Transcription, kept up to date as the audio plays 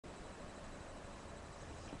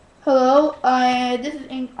Hello, this is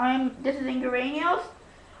Ingranios.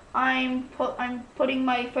 I'm putting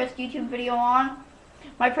my first YouTube video on.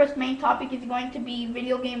 My first main topic is going to be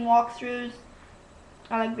video game walkthroughs.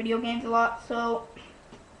 I like video games a lot, so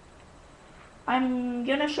I'm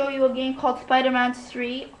gonna show you a game called Spider-Man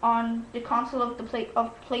 3 on the console of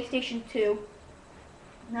PlayStation 2.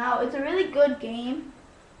 Now, it's a really good game,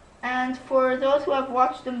 and for those who have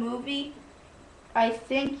watched the movie, I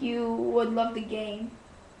think you would love the game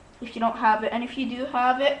if you don't have it. And if you do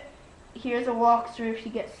have it, here's a walkthrough if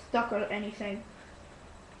you get stuck or anything.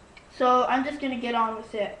 So I'm just gonna get on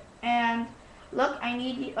with it. And look, I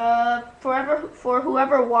need for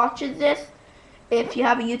whoever watches this, if you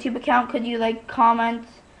have a YouTube account, could you like comment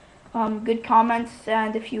good comments,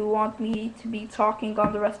 and if you want me to be talking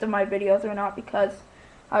on the rest of my videos or not, because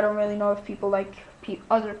I don't really know if people like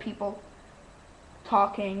other people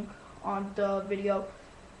talking on the video.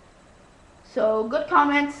 So good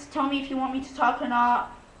comments, tell me if you want me to talk or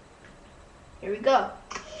not. Here we go.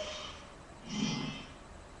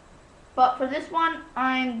 But for this one,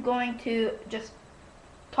 I'm going to just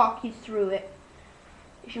talk you through it.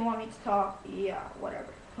 If you want me to talk, yeah,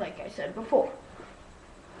 whatever, like I said before.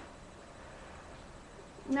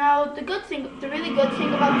 Now, the really good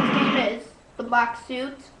thing about this game is the black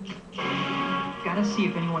suit. Gotta see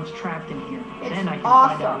if anyone's trapped in here. It's then I can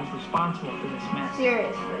awesome. find out who's responsible for this mess.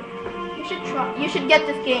 Seriously. You should get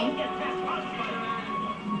this game.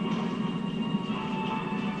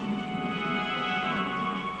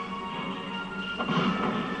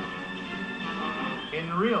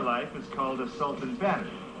 In real life, it's called assault and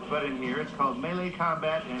battery. But in here, it's called melee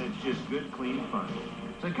combat, and it's just good, clean fun.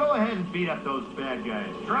 So go ahead and beat up those bad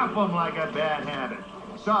guys. Drop them like a bad habit.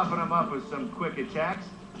 Soften them up with some quick attacks,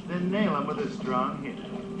 then nail them with a strong hit.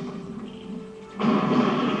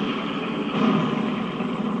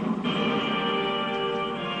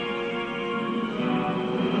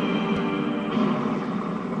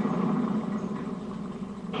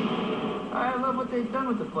 I love what they've done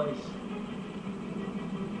with the place.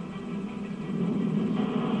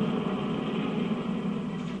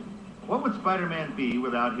 What would Spider-Man be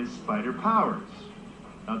without his spider powers?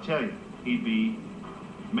 I'll tell you, he'd be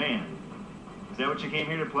Man. Is that what you came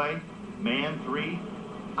here to play? Man 3?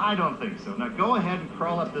 I don't think so. Now go ahead and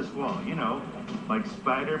crawl up this wall, you know, like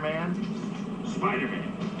Spider-Man.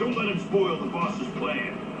 Spider-Man, don't let him spoil the boss's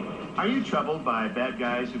plan. Are you troubled by bad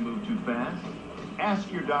guys who move too fast? Ask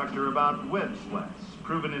your doctor about web splats,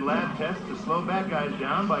 proven in lab tests to slow bad guys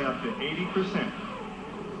down by up to 80%.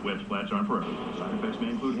 Web splats aren't forever. Side effects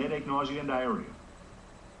may include headache, nausea, and diarrhea.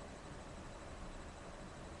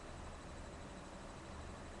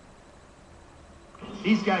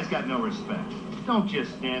 These guys got no respect. Don't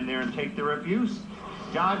just stand there and take their abuse.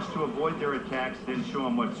 Dodge to avoid their attacks, then show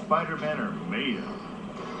them what Spider-Men are made of.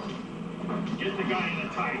 Get the guy in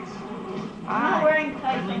the tights. I'm not wearing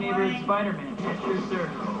tights. Friendly neighborhood Spider-Man. Yes, sir.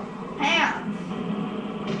 Pants.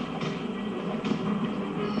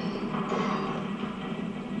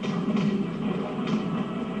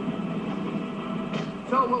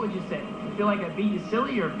 So, what would you say? Feel like I beat you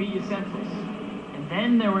silly or beat you senseless? And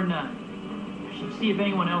then there were none. I should see if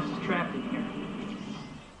anyone else is trapped in here.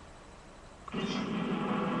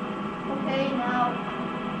 Okay, now,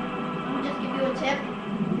 let me just give you a tip.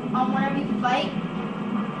 Whenever you fight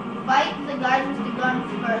the guys with the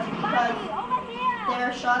guns first, because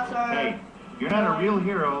their shots are... Hey, you're not a real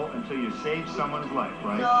hero until you save someone's life,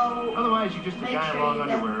 right? So, otherwise, you're just a guy in sure long you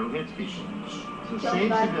underwear who hits people. So kill save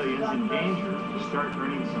guys with civilians the in gun danger to start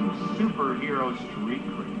earning some superhero street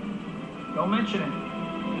cred. Don't mention it.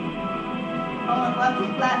 Oh, and Web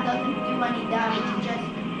Splat doesn't do any damage, it just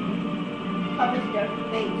covers their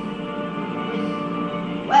face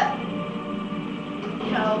with web.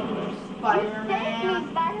 You know,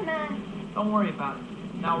 Spider-Man. Don't worry about it.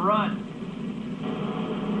 Now run.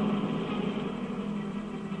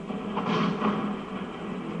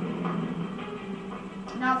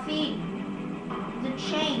 Now see, the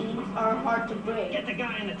chains are hard to break. Get the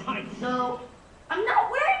guy in the tights. So, I'm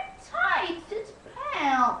not wearing tights, it's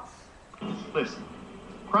pants. Listen,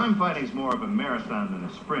 crime fighting's more of a marathon than a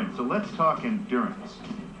sprint, so let's talk endurance.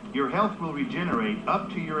 Your health will regenerate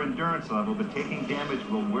up to your endurance level, but taking damage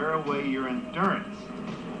will wear away your endurance.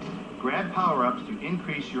 Grab power-ups to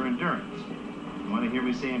increase your endurance. You want to hear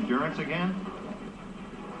me say endurance again?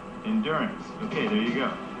 Endurance. Okay, there you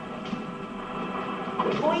go.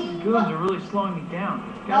 These goons are really slowing me down.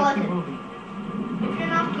 Gotta keep moving. If you're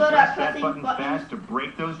not good at Press that pressing button buttons fast to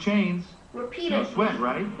break those chains. repeatedly, No sweat,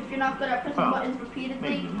 right? if you're not good at pressing Well, buttons repeatedly,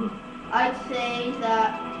 maybe a little. I'd say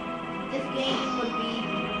that this game would be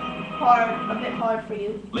a bit hard for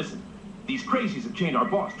you. Listen, These crazies have chained our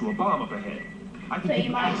boss to a bomb up ahead. I can So give you you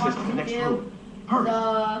might access want to the to next do room. Hurry.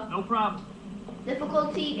 the No problem.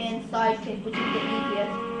 difficulty in sidekick, which is the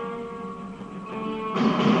easiest.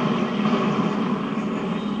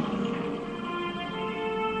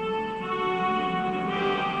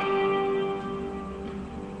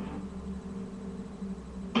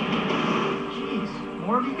 Jeez,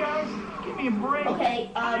 more of you guys? Give me a break. Okay,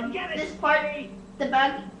 Get it. this part,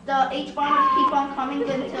 the H-bombers keep on coming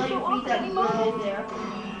until you freeze that girl is there.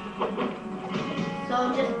 So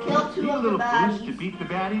just kill two Need a of the little boost to baddies, beat the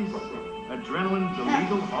baddies? Adrenaline's a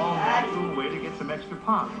legal, all-natural way to get some extra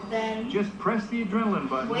pop. then Just press the adrenaline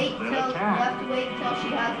button, wait till, then you attack. have to wait till she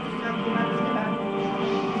has the circle next to her.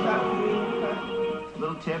 Start freeing her.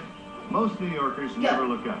 Little tip, most New Yorkers never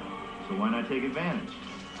look up, so why not take advantage?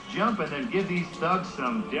 Jump and then give these thugs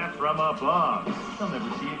some death from above. They'll never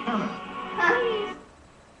see you coming.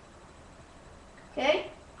 Okay?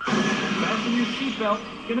 Fasten your seatbelt.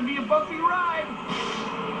 It's gonna be a bumpy ride.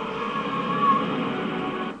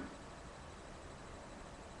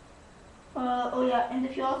 Oh yeah, and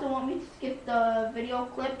if you also want me to skip the video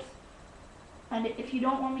clips, and if you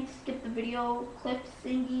don't want me to skip the video clips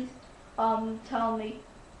thingies, tell me.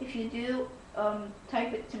 If you do,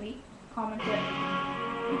 type it to me, comment it.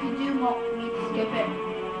 If you do want me to skip it,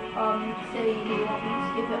 say you want me to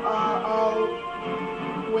skip it, I'll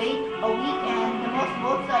wait a week, and the most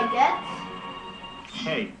votes I get,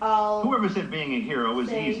 Hey, I'll whoever said being a hero was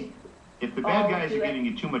say easy. If the bad I'll guys do are it. giving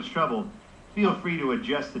you too much trouble, feel free to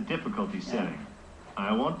adjust the difficulty setting.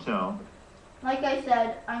 I won't tell. like I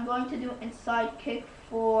said, I'm going to do inside kick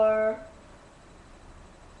for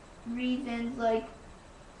reasons like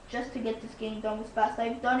just to get this game done as fast.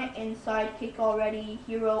 I've done it in sidekick already,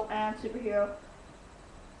 hero and superhero.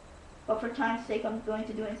 But for time's sake, I'm going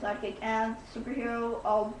to do it in sidekick and superhero.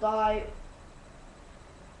 I'll die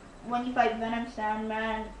when you fight Venom,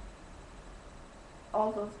 Sandman,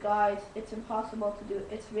 all those guys. It's impossible to do.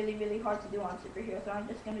 It's really, really hard to do on superhero. So I'm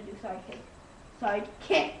just gonna do sidekick.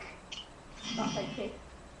 Sidekick, not sidekick.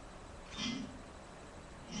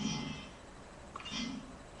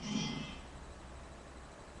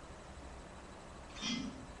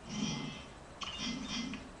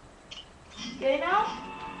 Okay, now,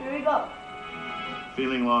 here we go.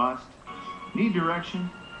 Feeling lost? Need direction?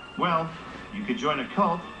 Well, you could join a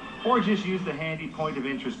cult, or just use the handy point of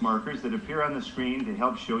interest markers that appear on the screen to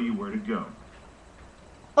help show you where to go.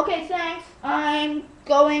 Okay, thanks. I'm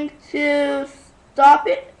going to stop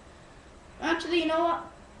it. Actually, you know what?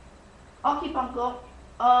 I'll keep on going.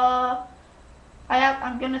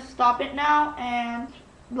 I'm gonna stop it now and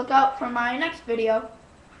look out for my next video.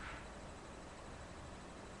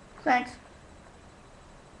 Thanks.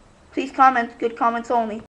 Please comment. Good comments only.